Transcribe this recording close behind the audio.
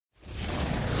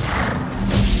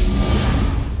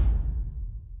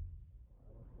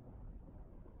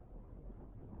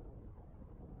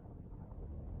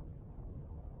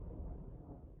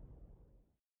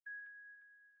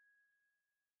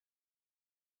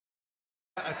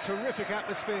A terrific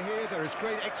atmosphere here. There is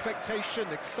great expectation,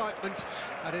 excitement,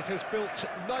 and it has built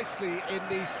nicely in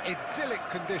these idyllic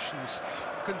conditions.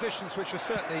 Conditions which are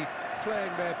certainly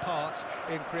playing their part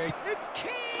in creating... It's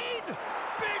Keane!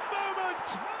 Big moment!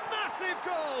 Massive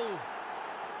goal!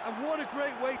 And what a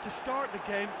great way to start the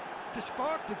game, to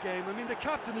spark the game. I mean, the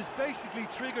captain has basically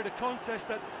triggered a contest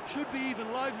that should be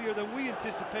even livelier than we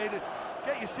anticipated.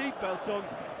 Get your seatbelts on.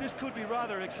 This could be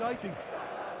rather exciting.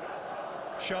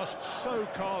 Just so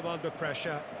calm under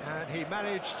pressure, and he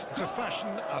managed to fashion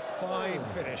a fine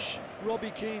finish.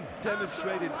 Robbie Keane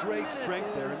demonstrated great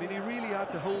strength there. I mean, he really had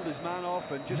to hold his man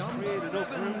off and just create enough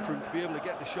room for him to be able to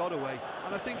get the shot away.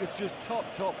 And I think it's just top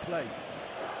play.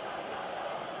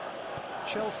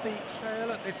 Chelsea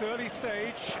trail at this early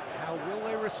stage. How will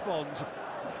they respond?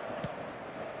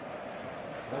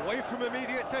 Away from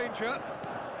immediate danger.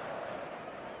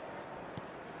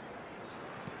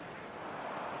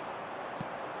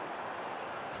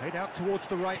 Played out towards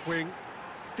the right wing.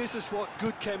 This is what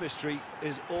good chemistry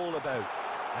is all about.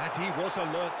 And he was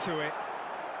alert to it.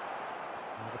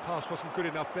 Well, the pass wasn't good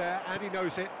enough there, and he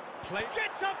knows it. Play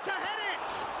gets up to head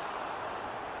it!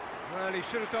 Well, he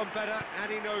should have done better,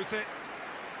 and he knows it.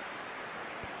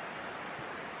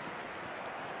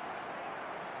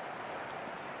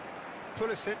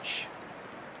 Pulisic.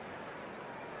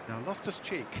 Now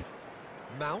Loftus-Cheek.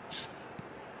 Mount.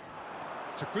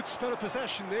 It's a good spell of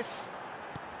possession, this.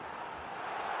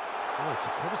 Oh, it's a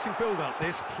promising build-up,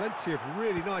 this. Plenty of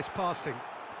really nice passing.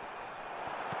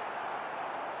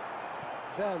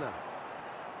 Werner.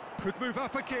 Could move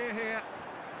up a gear here.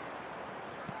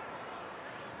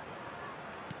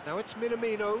 Now it's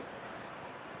Minamino.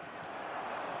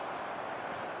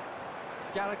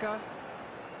 Gallagher.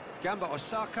 Gamba,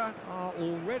 Osaka are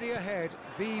already ahead.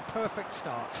 The perfect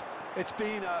start. It's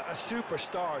been a super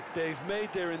start. They've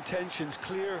made their intentions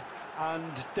clear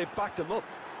and they've backed them up.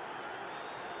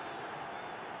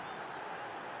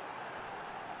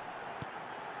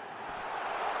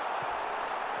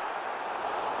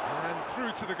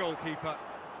 Through to the goalkeeper.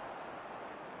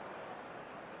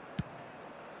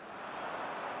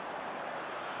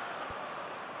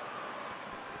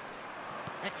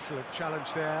 Excellent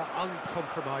challenge there,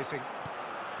 uncompromising.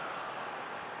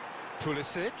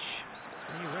 Pulisic.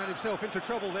 He ran himself into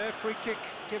trouble there, free kick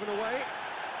given away.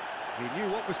 He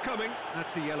knew what was coming,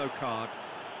 that's a yellow card.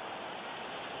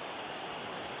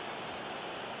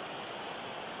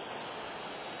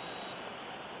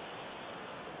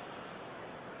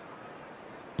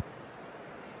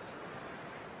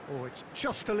 Oh, it's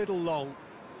just a little long.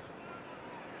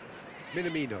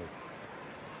 Minamino.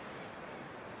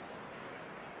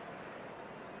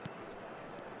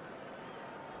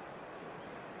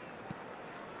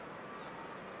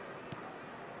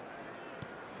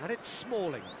 And it's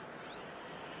Smalling.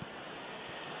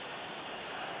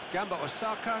 Gamba,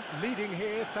 Osaka leading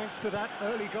here thanks to that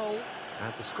early goal.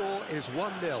 And the score is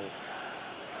 1-0.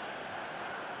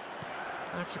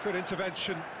 That's a good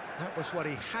intervention. That was what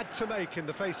he had to make in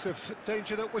the face of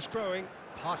danger that was growing.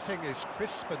 Passing is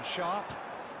crisp and sharp.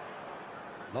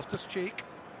 Loftus-Cheek.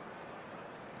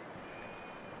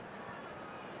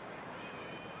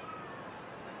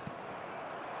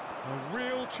 A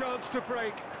real chance to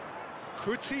break.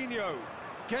 Coutinho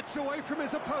gets away from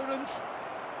his opponents.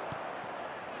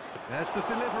 There's the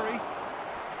delivery.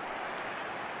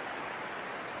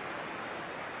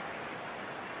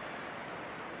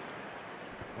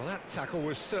 Well, that tackle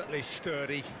was certainly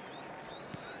sturdy.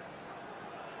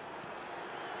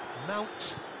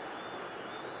 Mount.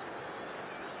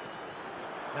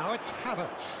 Now it's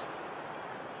Havertz.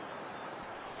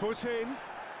 Foot in.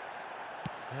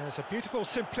 There's a beautiful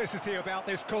simplicity about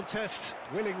this contest.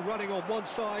 Willing running on one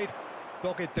side,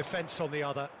 dogged defence on the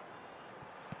other.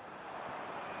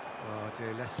 Oh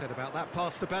dear, less said about that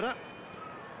pass the better.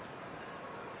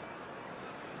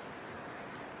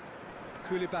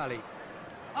 Koulibaly.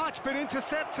 Ah, it's been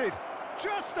intercepted.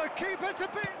 Just the keeper to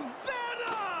beat.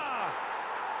 Werner!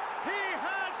 He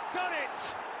has done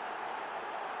it!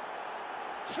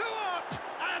 2 up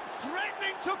and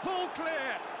threatening to pull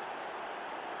clear.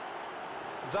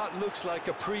 That looks like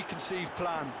a preconceived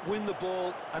plan. Win the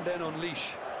ball and then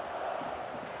unleash.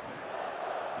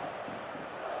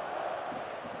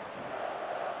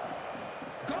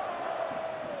 Goal!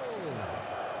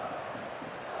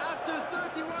 After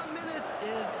 31 minutes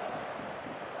is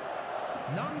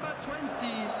number 20,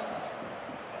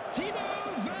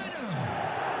 Timo Werner.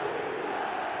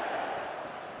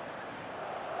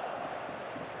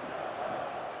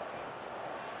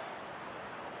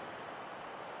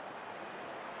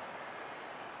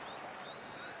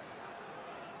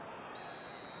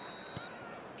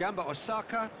 Gamba,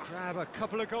 Osaka grab a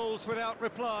couple of goals without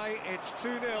reply. It's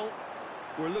 2-0.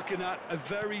 We're looking at a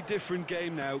very different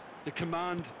game now. The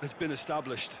command has been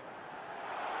established.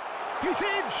 He's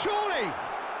in, surely!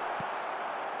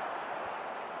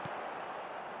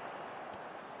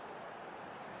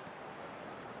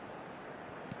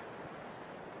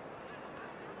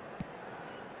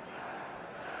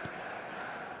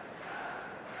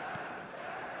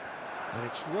 And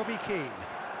it's Robbie Keane.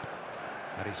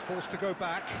 And he's forced to go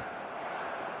back.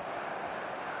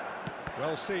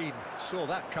 Well seen, saw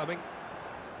that coming.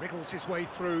 Wriggles his way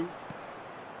through.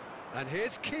 And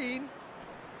here's Keane.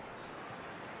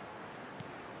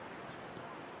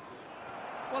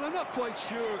 Well, I'm not quite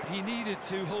sure he needed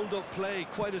to hold up play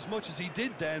quite as much as he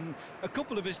did then. A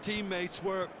couple of his teammates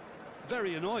were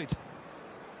very annoyed.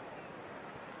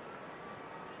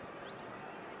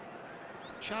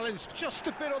 Challenge just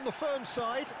a bit on the firm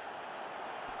side.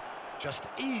 Just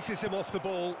eases him off the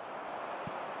ball.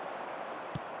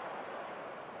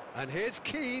 And here's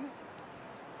Keane.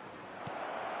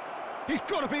 He's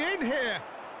got to be in here.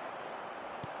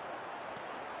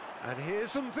 And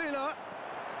here's Villa.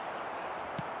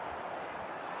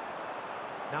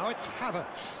 Now it's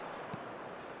Havertz.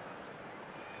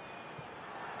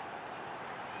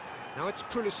 Now it's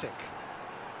Pulisic.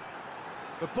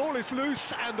 The ball is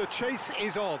loose and the chase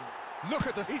is on. Look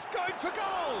at this, he's going for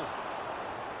goal!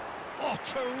 Oh,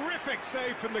 terrific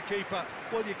save from the keeper.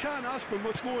 Well, you can't ask for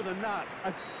much more than that.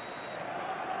 And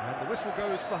the whistle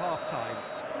goes for half-time.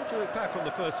 They'll do it back on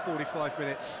the first 45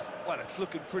 minutes. Well, it's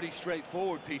looking pretty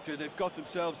straightforward, Peter. They've got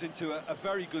themselves into a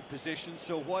very good position,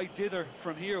 so why dither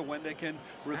from here when they can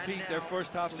repeat their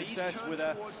first half success with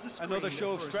another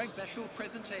show of strength?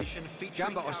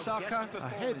 Gamba, Osaka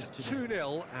ahead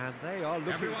 2-0, and they are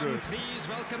looking Everyone, good. please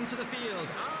welcome to the field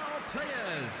our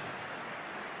players.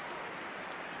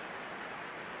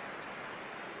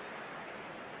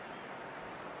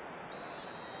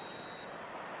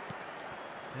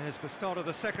 There's the start of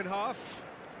the second half.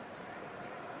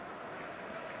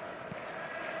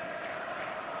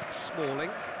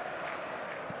 Smalling.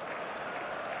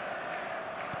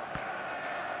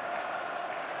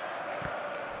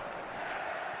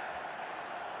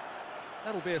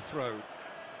 That'll be a throw.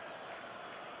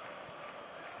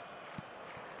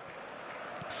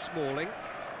 Smalling.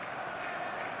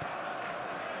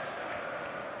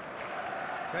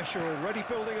 Pressure already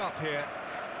building up here.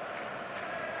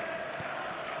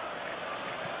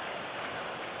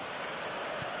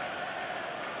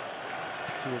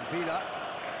 To Villa.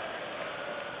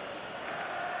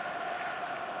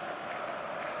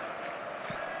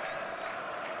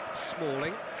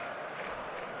 Smalling.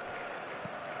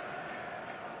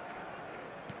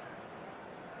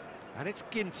 And it's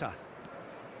Ginter.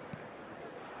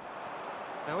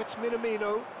 Now it's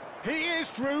Minamino. He is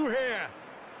through here.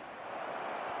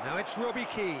 Now it's Robbie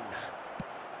Keane.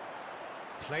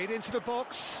 Played into the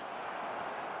box.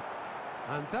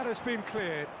 And that has been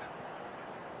cleared.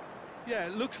 Yeah,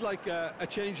 it looks like a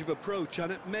change of approach,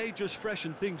 and it may just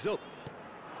freshen things up.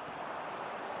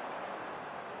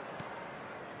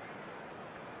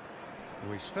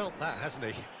 Oh, he's felt that, hasn't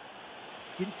he?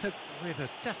 Ginter with a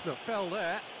definite foul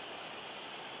there.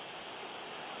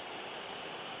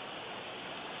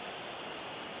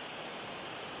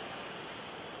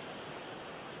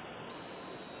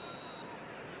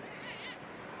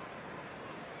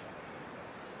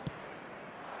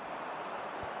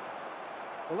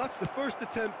 Well, that's the first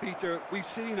attempt, Peter, we've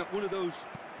seen at one of those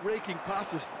raking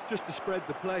passes just to spread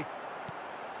the play.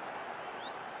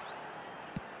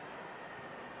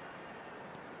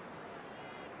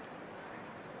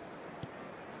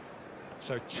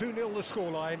 So 2-0 the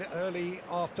scoreline early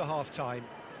after half-time.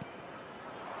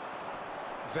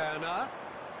 Werner,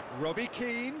 Robbie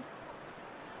Keane.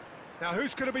 Now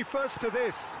who's going to be first to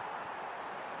this?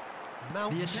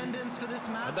 Mount. The attendance for this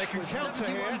match And they can was counter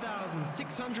here.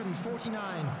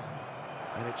 71,649.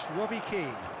 And it's Robbie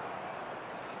Keane.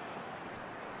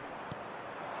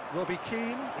 Robbie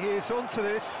Keane, he is onto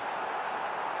this.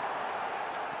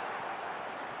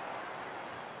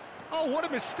 Oh, what a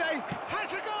mistake!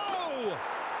 Has a go!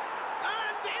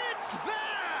 And it's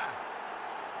there!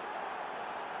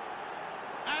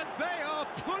 And they are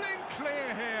pulling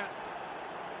clear here.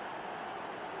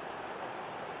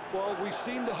 Well, we've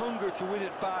seen the hunger to win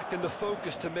it back and the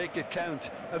focus to make it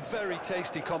count. A very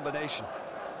tasty combination.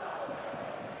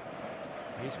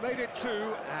 He's made it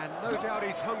two, and no doubt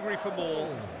he's hungry for more.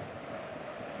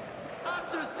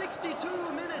 After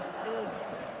 62 minutes is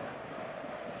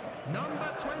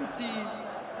number 20,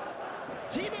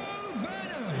 Timo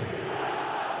Werner.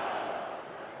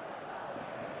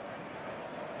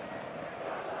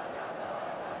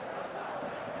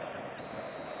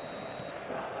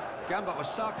 Gamba,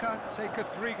 Osaka take a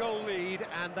 3-goal lead,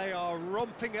 and they are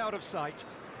romping out of sight.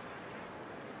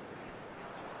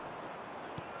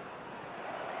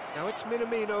 Now it's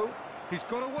Minamino. He's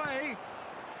got away.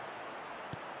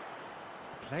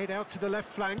 Played out to the left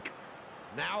flank.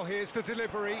 Now here's the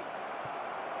delivery.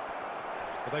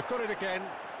 But they've got it again.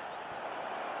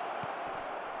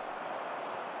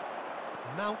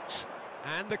 Mount,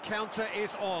 and the counter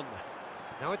is on.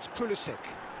 Now it's Pulisic.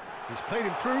 He's played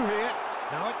him through here.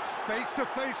 Now it's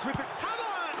face-to-face with the...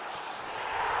 Havertz!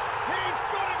 He's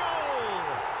got a goal!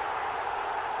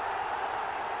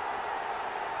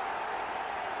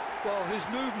 Well, his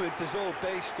movement is all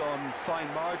based on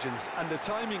fine margins, and the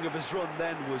timing of his run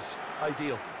then was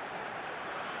ideal.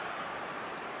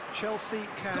 Chelsea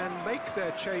can make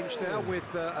their change now with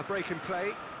a break in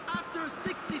play. After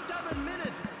 67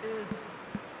 minutes is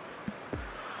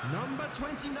number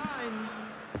 29,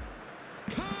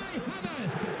 Kai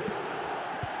Havertz.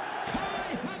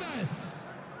 Kai Havertz.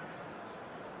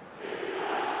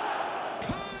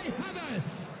 Kai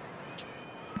Havertz.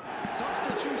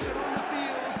 Substitution on the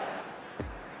field.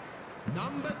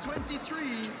 Number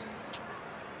 23.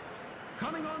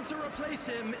 Coming on to replace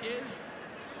him is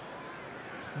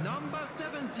number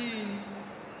 17,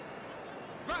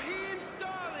 Raheem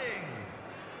Sterling.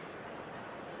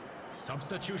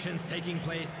 Substitutions taking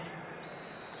place.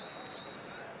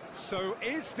 So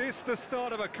is this the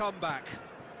start of a comeback?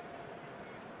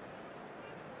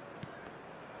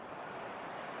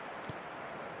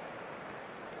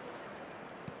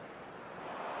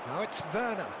 Now it's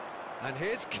Werner, and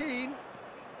here's Keane.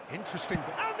 Interesting,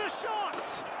 and the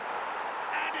shot!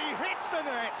 And he hits the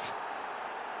net!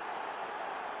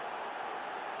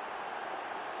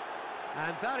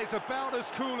 And that is about as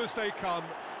cool as they come.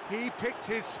 He picked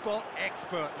his spot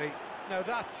expertly. Now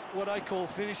that's what I call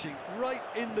finishing, right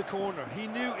in the corner. He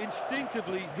knew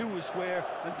instinctively who was where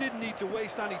and didn't need to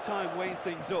waste any time weighing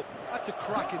things up. That's a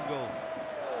cracking goal.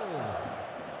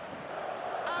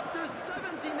 After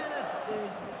 70 minutes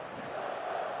is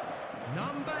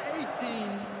number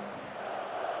 18,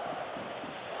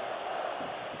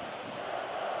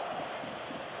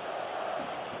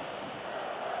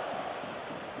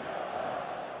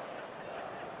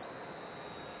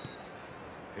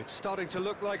 It's starting to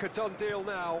look like a done deal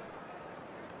now.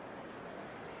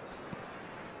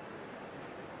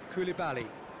 Koulibaly,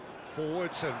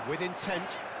 forwards and with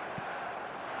intent.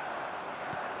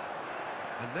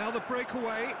 And now the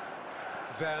breakaway.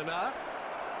 Werner.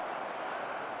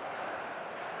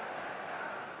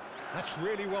 That's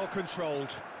really well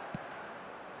controlled.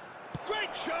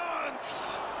 Great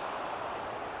chance!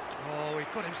 Oh, he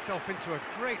got himself into a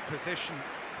great position.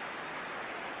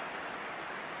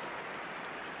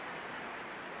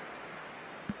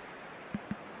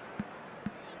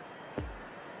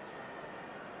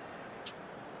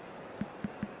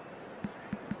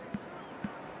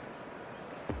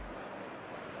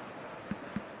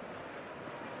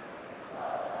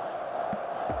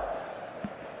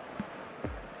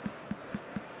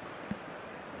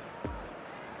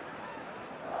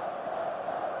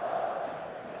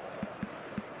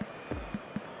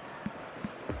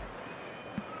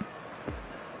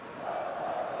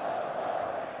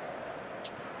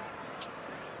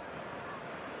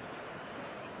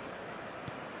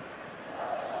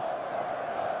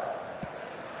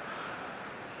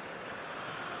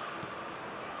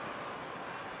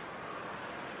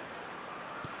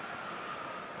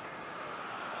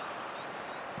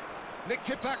 Nicked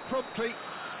it back promptly,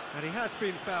 and he has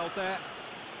been fouled there.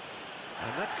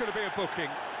 And that's going to be a booking.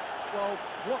 Well,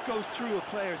 what goes through a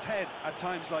player's head at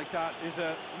times like that is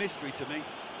a mystery to me.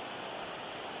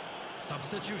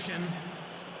 substitution.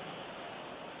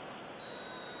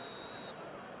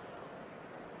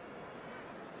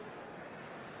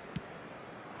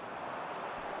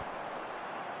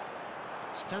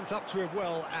 Stands up to him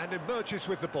well and emerges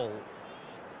with the ball.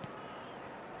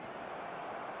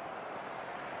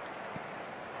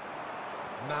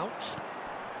 Mount.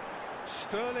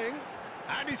 Sterling.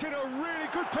 And he's in a really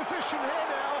good position here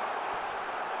now.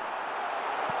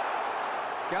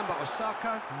 Gamba,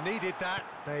 Osaka needed that.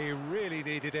 They really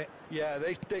needed it. Yeah,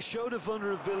 they showed a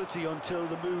vulnerability until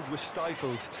the move was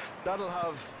stifled. That'll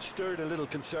have stirred a little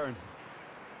concern.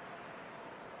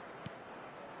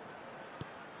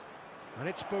 And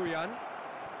it's Bojan.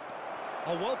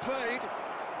 Oh, well played.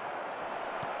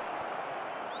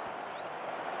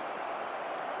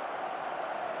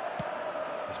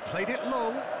 He's played it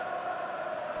long.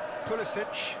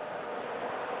 Pulisic.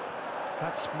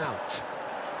 That's Mount.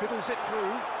 Fiddles it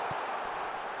through.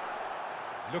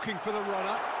 Looking for the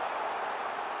runner.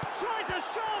 Tries a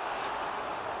shot!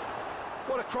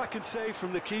 What a cracking save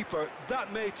from the keeper.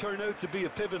 That may turn out to be a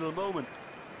pivotal moment.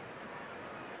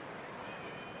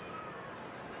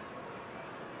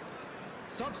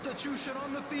 Substitution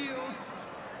on the field.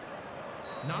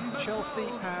 Number Chelsea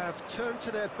 12. have turned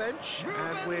to their bench,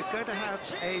 and we're going to have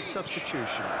a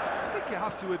substitution. I think you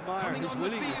have to admire Coming his on the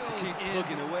willingness to keep field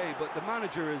plugging is away, but the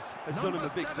manager has done him a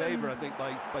big number 7. favour, I think,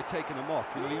 by taking him off.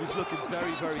 You know, he was looking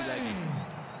very, very leggy.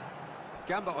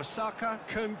 Gamba Osaka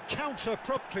can counter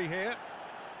promptly here.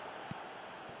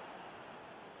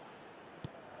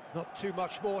 Not too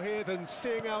much more here than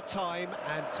seeing out time,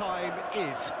 and time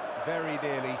is very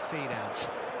nearly seen out.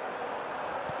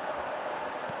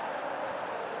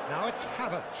 Now it's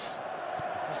Havertz.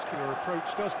 Muscular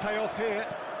approach does pay off here.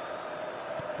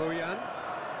 Bojan.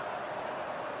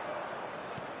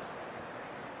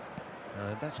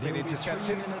 And that's been There will be 3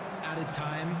 intercepted. minutes added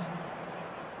time.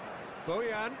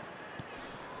 Bojan.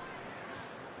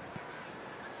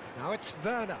 Now it's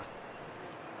Werner.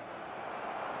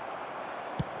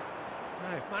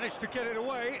 They've managed to get it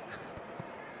away.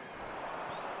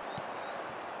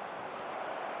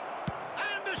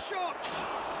 And a shot!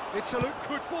 Italuk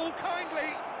could fall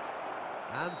kindly.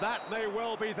 And that may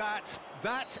well be that.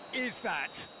 That is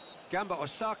that. Gamba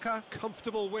Osaka,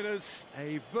 comfortable winners.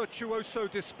 A virtuoso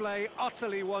display,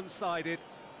 utterly one-sided.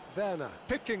 Werner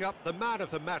picking up the Man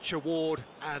of the Match award,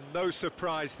 and no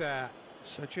surprise there.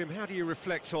 So, Jim, how do you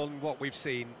reflect on what we've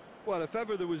seen? Well, if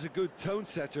ever there was a good tone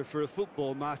setter for a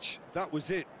football match, that was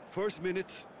it. First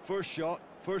minutes, first shot,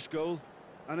 first goal,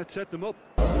 and it set them up.